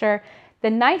really sure. The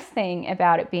nice thing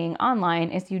about it being online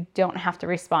is you don't have to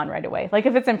respond right away. Like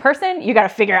if it's in person, you got to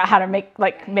figure out how to make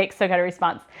some kind of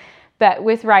response. But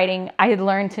with writing, I had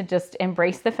learned to just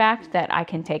embrace the fact that I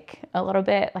can take a little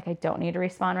bit, like I don't need to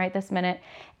respond right this minute.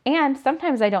 And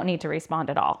sometimes I don't need to respond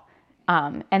at all.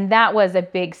 And that was a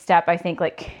big step, I think,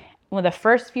 like one of the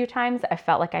first few times I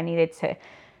felt like I needed to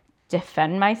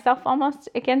defend myself almost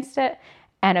against it.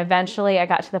 And eventually I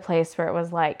got to the place where it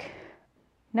was like,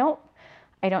 nope,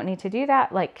 I don't need to do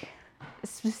that. Like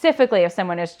specifically if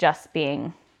someone is just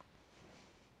being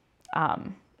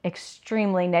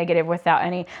extremely negative without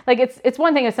any, like it's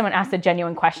one thing if someone asks a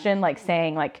genuine question, like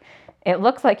saying like, it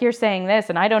looks like you're saying this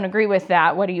and I don't agree with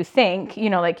that. What do you think? You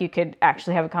know, like you could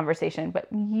actually have a conversation, but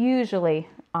usually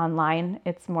online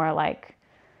it's more like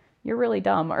you're really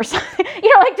dumb or something,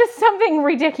 you know, like just something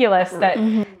ridiculous that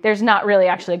there's not really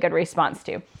actually a good response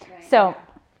to. Right. So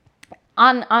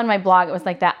on my blog, it was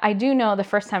like that. I do know the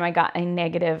first time I got a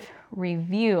negative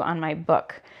review on my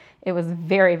book, it was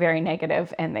very, very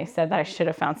negative, and they said that I should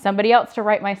have found somebody else to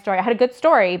write my story. I had a good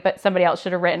story, but somebody else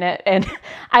should have written it, and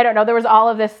I don't know, there was all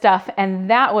of this stuff, and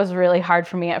that was really hard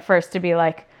for me at first to be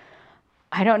like,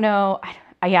 I don't know,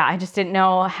 I just didn't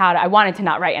know how to, I wanted to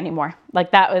not write anymore.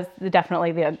 Like that was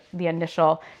definitely the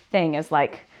initial thing is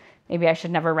like, maybe I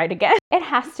should never write again. It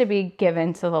has to be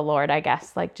given to the Lord, I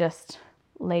guess, like just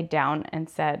laid down and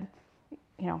said,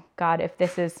 you know, God, if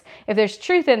there's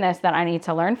truth in this that I need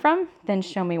to learn from, then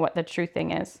show me what the true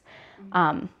thing is.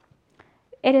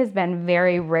 It has been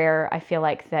very rare, I feel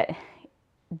like, that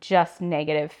just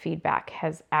negative feedback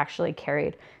has actually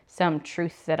carried some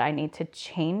truth that I need to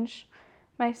change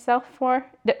myself for,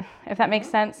 if that makes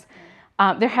sense.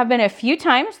 There have been a few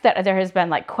times that there has been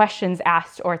like questions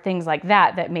asked or things like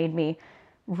that made me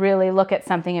really look at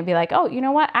something and be like, oh, you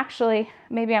know what, actually,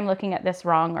 maybe I'm looking at this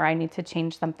wrong or I need to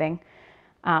change something.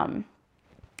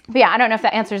 But yeah, I don't know if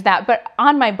that answers that, but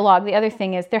on my blog, the other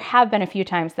thing is there have been a few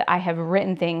times that I have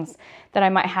written things that I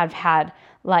might have had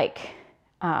like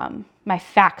my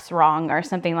facts wrong or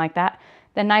something like that.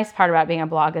 The nice part about being a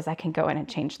blog is I can go in and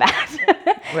change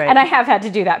that. Right. And I have had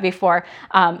to do that before.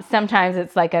 Sometimes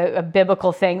it's like a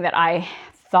biblical thing that I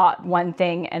thought one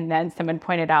thing and then someone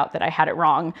pointed out that I had it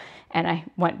wrong, and I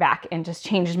went back and just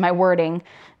changed my wording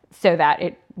so that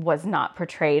it was not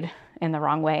portrayed in the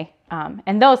wrong way.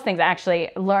 And those things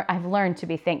I've learned to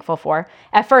be thankful for.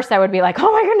 At first I would be like,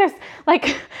 oh my goodness,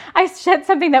 like I said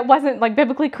something that wasn't like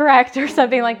biblically correct or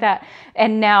something like that.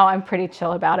 And now I'm pretty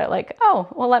chill about it. Like, oh,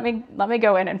 well, let me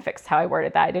go in and fix how I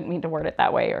worded that. I didn't mean to word it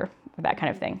that way or that kind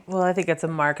of thing. Well, I think it's a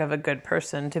mark of a good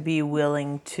person to be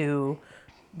willing to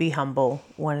be humble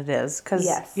when it is. Because,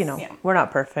 we're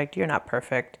not perfect. You're not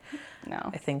perfect. No.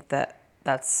 I think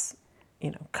that's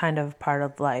kind of part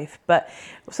of life. But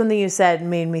something you said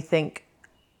made me think,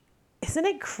 isn't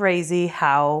it crazy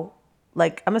how,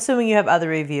 like, I'm assuming you have other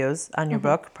reviews on your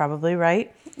book, probably,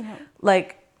 right? Yeah.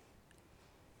 Like,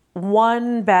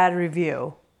 one bad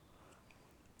review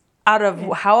out of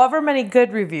however many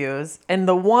good reviews, and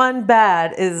the one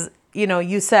bad is,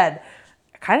 you said,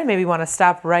 kind of made me want to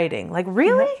stop writing. Like,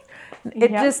 really?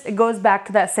 Mm-hmm. It goes back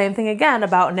to that same thing again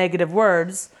about negative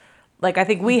words. Like, I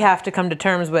think we have to come to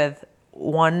terms with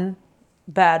one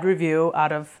bad review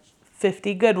out of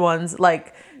 50 good ones.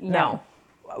 Like, no,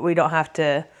 we don't have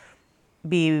to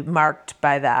be marked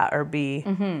by that or be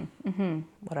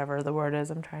whatever the word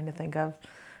is I'm trying to think of.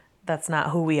 That's not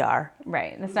who we are.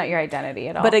 Right. That's not your identity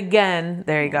at all. But again,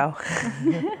 there you go.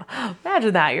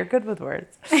 Imagine that. You're good with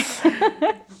words.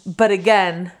 But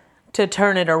again, to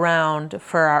turn it around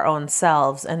for our own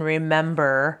selves and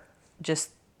remember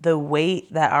just the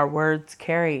weight that our words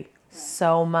carry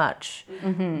so much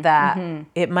that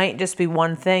it might just be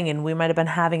one thing and we might have been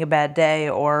having a bad day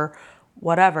or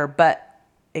whatever, but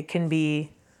it can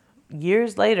be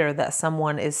years later that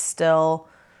someone is still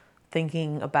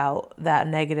thinking about that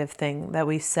negative thing that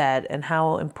we said and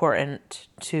how important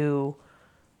to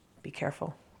be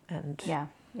careful. And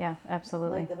yeah,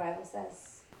 absolutely. Like the Bible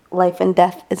says, life and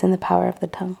death is in the power of the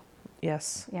tongue.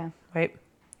 Yes. Yeah. Right.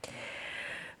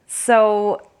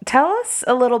 So tell us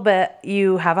a little bit.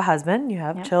 You have a husband, you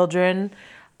have children.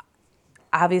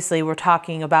 Obviously, we're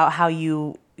talking about how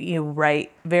you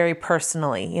write very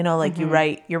personally. You know, like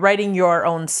you're writing your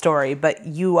own story, but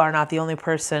you are not the only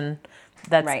person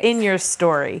that's Right. in your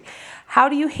story. How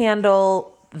do you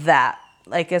handle that?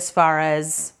 Like, as far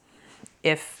as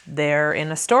if they're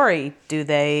in a story, do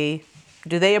they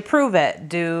approve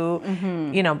it?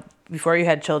 You know, before you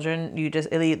had children, you just,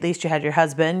 at least you had your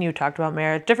husband, you talked about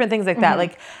marriage, different things like that.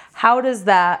 Like, how does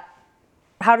that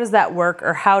work,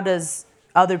 or how does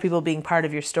other people being part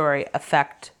of your story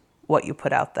affect what you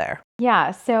put out there?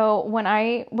 Yeah. So when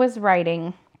I was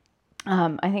writing,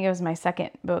 I think it was my second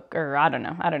book, or I don't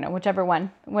know, whichever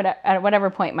one, at whatever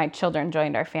point my children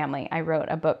joined our family, I wrote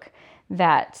a book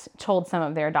that told some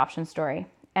of their adoption story.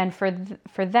 And for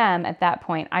them at that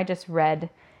point, I just read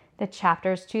the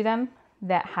chapters to them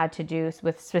that had to do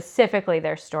with specifically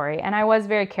their story. And I was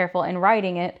very careful in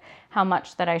writing it, how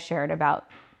much that I shared about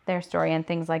their story and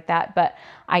things like that. But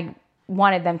I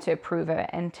wanted them to approve of it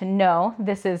and to know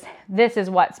this is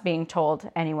what's being told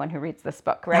anyone who reads this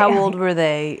book, right? How old were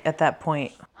they at that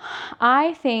point?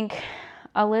 I think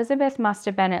Elizabeth must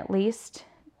have been at least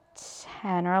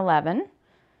 10 or 11,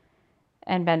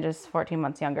 and Benja's 14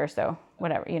 months younger, so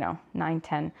whatever, 9,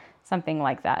 10, something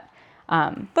like that.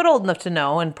 But old enough to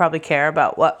know and probably care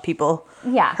about what people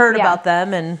heard about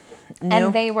them and knew.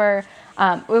 And they were,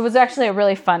 it was actually a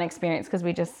really fun experience because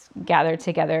we just gathered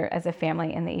together as a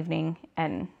family in the evening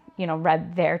and,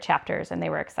 read their chapters, and they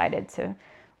were excited to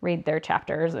read their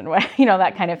chapters and what,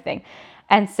 that kind of thing.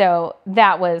 And so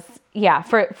that was,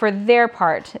 for their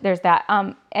part, there's that.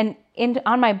 And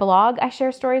on my blog, I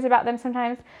share stories about them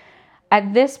sometimes.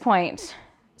 At this point,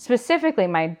 specifically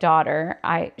my daughter,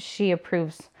 she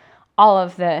approves all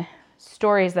of the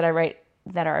stories that I write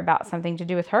that are about something to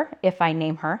do with her, if I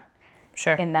name her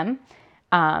in them.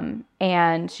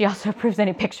 And she also approves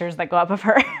any pictures that go up of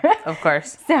her. Of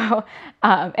course. So,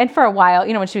 and for a while,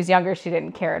 when she was younger, she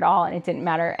didn't care at all and it didn't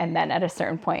matter. And then at a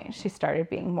certain point, she started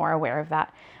being more aware of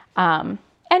that. And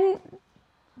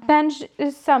Benj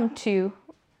is some too.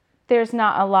 There's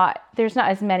not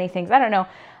as many things. I don't know.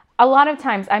 A lot of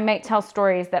times I might tell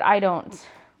stories that I don't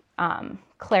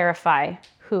clarify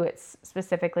who it's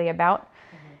specifically about.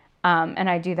 And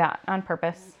I do that on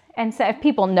purpose. And so if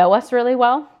people know us really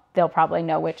well, they'll probably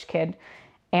know which kid.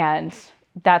 And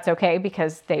that's okay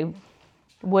because they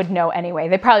would know anyway.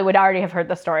 They probably would already have heard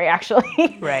the story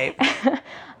actually. Right.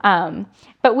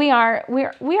 But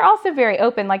we're also very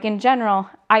open. Like in general,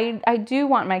 I do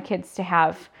want my kids to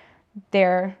have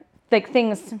their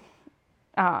things,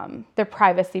 their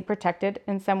privacy protected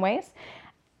in some ways.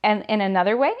 And in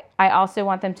another way, I also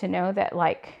want them to know that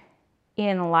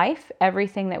in life,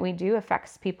 everything that we do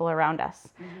affects people around us,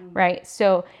 right?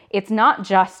 So it's not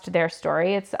just their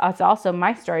story. It's also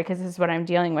my story because this is what I'm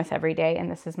dealing with every day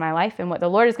and this is my life. And what the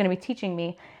Lord is going to be teaching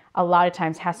me a lot of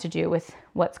times has to do with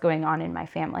what's going on in my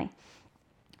family.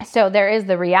 So there is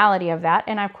the reality of that.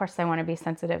 And of course, I want to be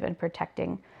sensitive and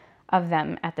protecting of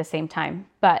them at the same time.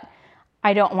 But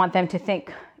I don't want them to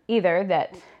think either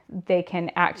that they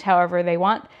can act however they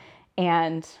want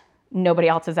and nobody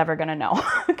else is ever going to know.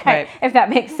 Okay. Right. If that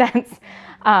makes sense.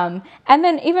 And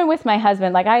then even with my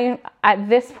husband, at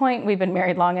this point, we've been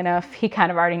married long enough. He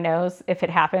kind of already knows if it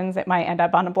happens, it might end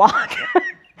up on a blog.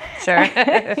 Sure.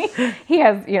 He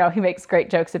has, he makes great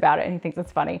jokes about it and he thinks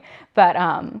it's funny,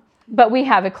 but we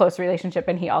have a close relationship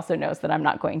and he also knows that I'm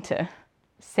not going to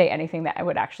say anything that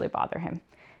would actually bother him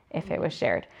if it was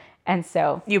shared. And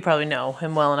so you probably know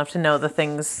him well enough to know the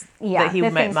things that he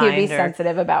might mind. He'd be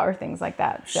sensitive about or things like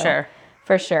that. So, sure.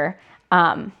 For sure.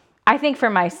 I think for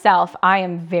myself, I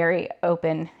am very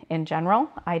open in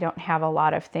general. I don't have a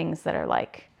lot of things that are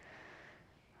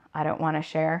I don't want to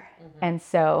share. And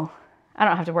so I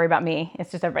don't have to worry about me. It's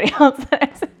just everybody else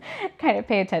that I kind of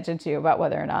pay attention to about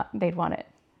whether or not they'd want it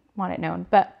known.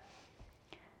 But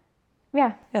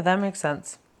yeah. Yeah, that makes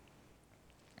sense.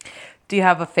 Do you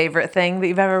have a favorite thing that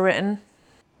you've ever written?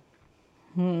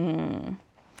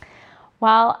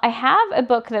 Well, I have a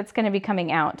book that's going to be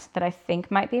coming out that I think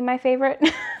might be my favorite.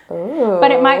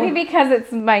 But it might be because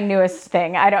it's my newest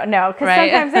thing. I don't know. Because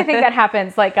sometimes I think that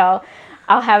happens. I'll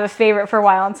have a favorite for a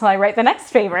while until I write the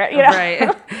next favorite.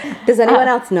 Right. Does anyone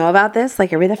else know about this?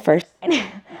 Are we the first?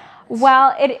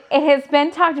 Well, it has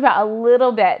been talked about a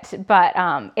little bit, but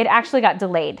it actually got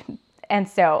delayed. And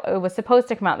so it was supposed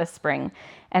to come out this spring.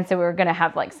 And so we were going to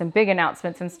have some big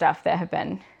announcements and stuff that have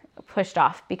been pushed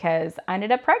off because I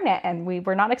ended up pregnant and we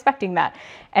were not expecting that.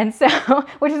 And so,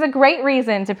 which is a great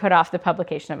reason to put off the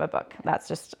publication of a book. That's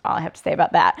just all I have to say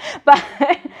about that.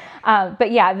 But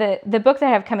yeah, the book that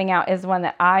I have coming out is one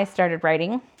that I started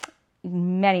writing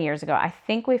many years ago. I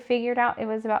think we figured out it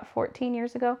was about 14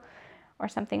 years ago or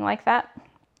something like that.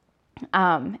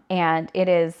 And it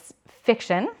is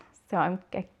fiction. So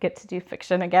I get to do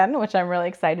fiction again, which I'm really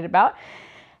excited about.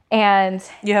 And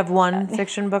You have one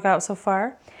fiction book out so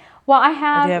far? well, I do you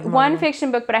have have more one than one?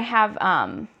 fiction book, but I have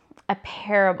a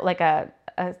parable, like a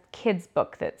kid's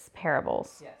book that's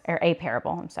parables, or a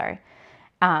parable, I'm sorry.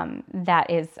 That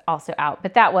is also out.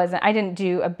 But I didn't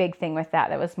do a big thing with that.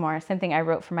 That was more something I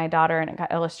wrote for my daughter, and it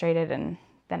got illustrated, and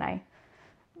then I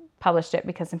published it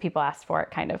because some people asked for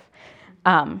it, kind of.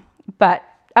 But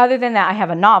other than that, I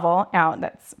have a novel out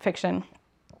that's fiction.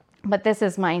 But this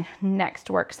is my next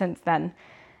work since then.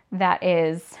 That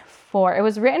is it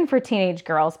was written for teenage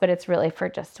girls, but it's really for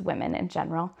just women in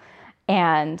general.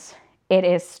 And it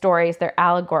is stories, they're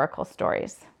allegorical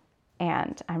stories.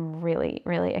 And I'm really,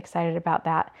 really excited about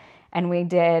that. And we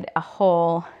did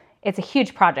it's a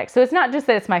huge project. So it's not just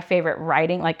that it's my favorite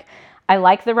writing. Like, I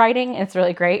like the writing, it's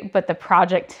really great, but the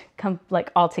project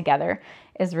all together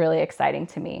is really exciting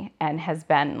to me and has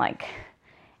been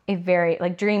a very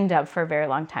dreamed of for a very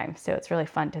long time. So it's really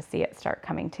fun to see it start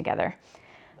coming together.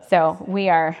 So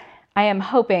I am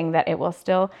hoping that it will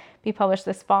still be published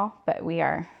this fall, but we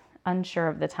are unsure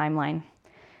of the timeline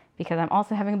because I'm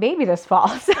also having a baby this fall.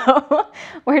 So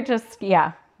we're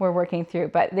working through,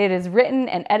 but it is written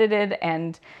and edited,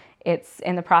 and it's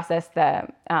in the process.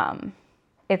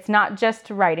 It's not just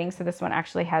writing. So this one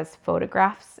actually has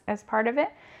photographs as part of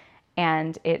it.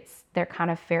 And they're kind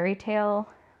of fairy tale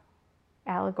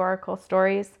allegorical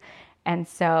stories. And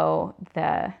so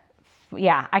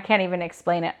I can't even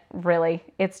explain it really.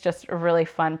 It's just a really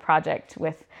fun project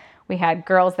we had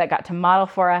girls that got to model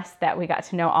for us, that we got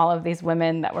to know all of these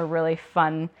women that were really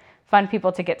fun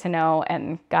people to get to know,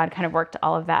 and God kind of worked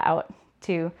all of that out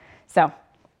too. So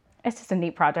it's just a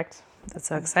neat project. That's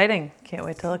so exciting. Can't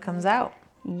wait till it comes out.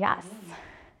 Yes.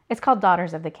 It's called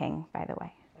Daughters of the King, by the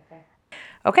way.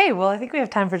 Okay, well, I think we have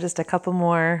time for just a couple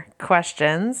more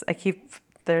questions.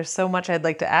 There's so much I'd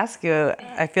like to ask you.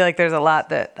 I feel like there's a lot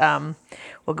that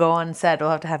will go unsaid. We'll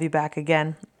have to have you back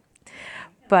again.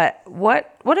 But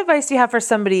what advice do you have for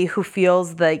somebody who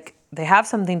feels like they have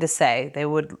something to say, they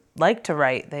would like to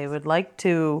write, they would like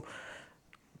to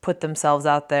put themselves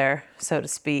out there, so to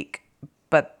speak,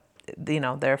 but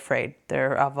they're afraid.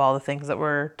 They're of all the things that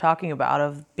we're talking about,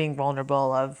 of being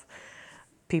vulnerable, of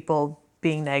people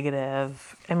being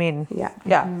negative. I mean, yeah.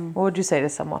 Mm-hmm. What would you say to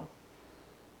someone?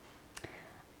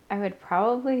 I would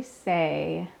probably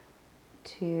say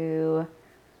to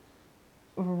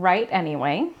write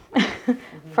anyway,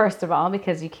 first of all,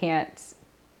 because you can't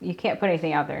put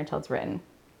anything out there until it's written.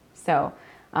 So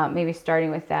maybe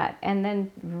starting with that, and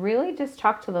then really just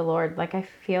talk to the Lord. I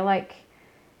feel like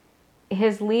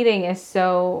His leading is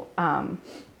so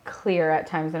clear at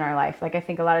times in our life. I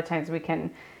think a lot of times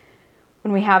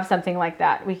when we have something like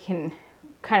that, we can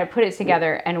kind of put it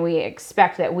together and we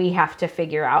expect that we have to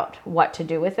figure out what to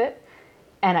do with it.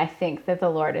 And I think that the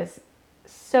Lord is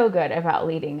so good about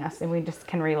leading us, and we just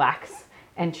can relax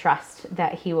and trust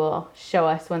that He will show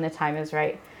us when the time is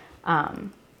right.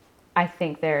 I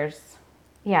think there's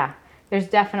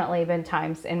definitely been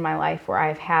times in my life where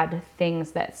I've had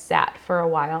things that sat for a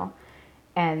while,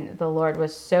 and the Lord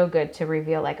was so good to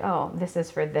reveal this is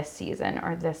for this season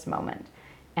or this moment.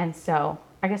 And so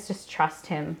I guess just trust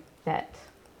Him that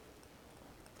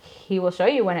He will show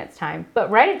you when it's time, but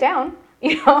write it down.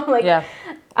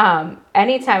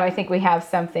 Anytime I think we have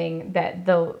something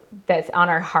that's on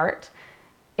our heart,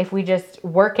 if we just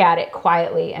work at it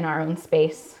quietly in our own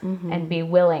space, mm-hmm. and be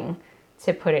willing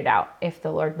to put it out if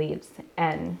the Lord leads.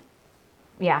 And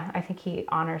I think He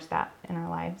honors that in our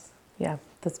lives. Yeah,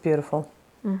 that's beautiful.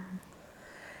 Mm-hmm.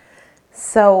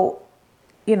 So,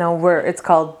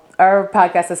 our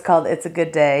podcast is called It's a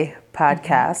Good Day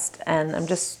Podcast. Mm-hmm. And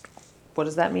what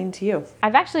does that mean to you?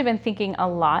 I've actually been thinking a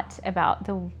lot about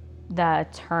the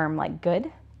term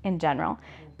good in general,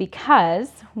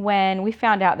 because when we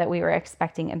found out that we were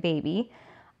expecting a baby,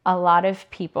 a lot of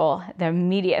people, the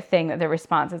immediate thing that their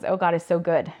response is, oh, God is so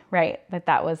good, right?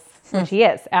 That was, which He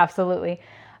is, absolutely.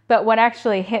 But what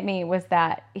actually hit me was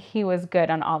that He was good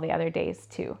on all the other days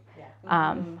too.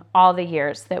 All the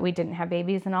years that we didn't have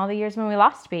babies and all the years when we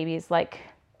lost babies,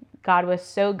 God was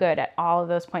so good at all of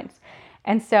those points.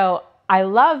 And so I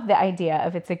love the idea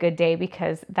of it's a good day,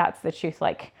 because that's the truth.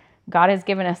 God has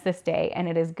given us this day, and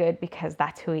it is good because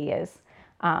that's who He is.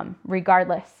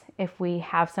 Regardless if we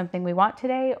have something we want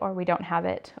today or we don't have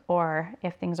it, or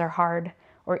if things are hard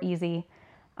or easy,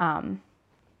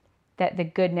 that the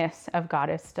goodness of God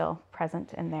is still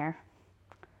present in there.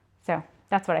 So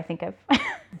that's what I think of.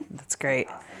 That's great.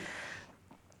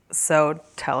 So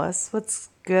tell us what's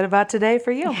good about today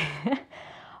for you?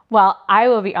 Well, I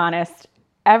will be honest.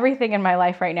 Everything in my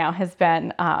life right now has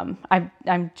been,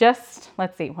 I'm just,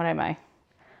 let's see, what am I?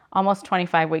 Almost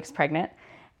 25 weeks pregnant,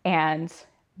 and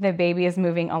the baby is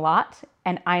moving a lot,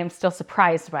 and I am still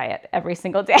surprised by it every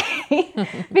single day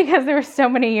because there were so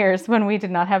many years when we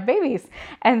did not have babies.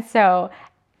 And so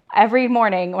every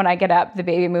morning when I get up, the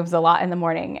baby moves a lot in the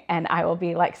morning, and I will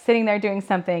be like sitting there doing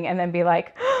something and then be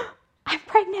like, I'm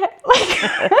pregnant. Like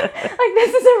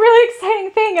this is a really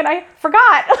exciting thing, and I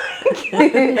forgot.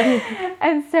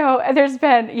 And so there's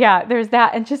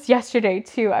that. And just yesterday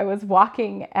too, I was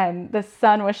walking and the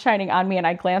sun was shining on me, and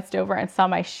I glanced over and saw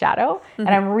my shadow, and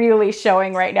I'm really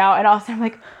showing right now. And also I'm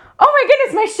like, oh my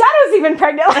goodness, my shadow's even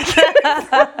pregnant.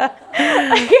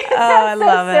 It sounds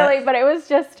so silly, but it was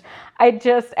just,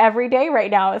 every day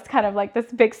right now is kind of like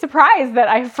this big surprise that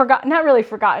I forgot, not really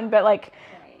forgotten, but like,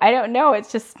 I don't know.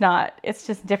 It's just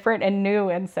different and new.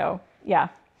 And so, yeah,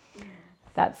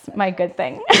 that's my good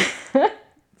thing.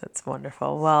 That's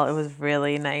wonderful. Well, it was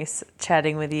really nice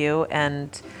chatting with you,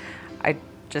 and I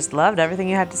just loved everything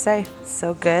you had to say.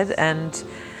 So good. And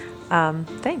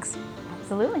thanks.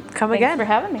 Absolutely. Come again. Thanks for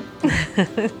having me.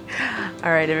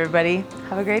 All right, everybody.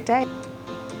 Have a great day.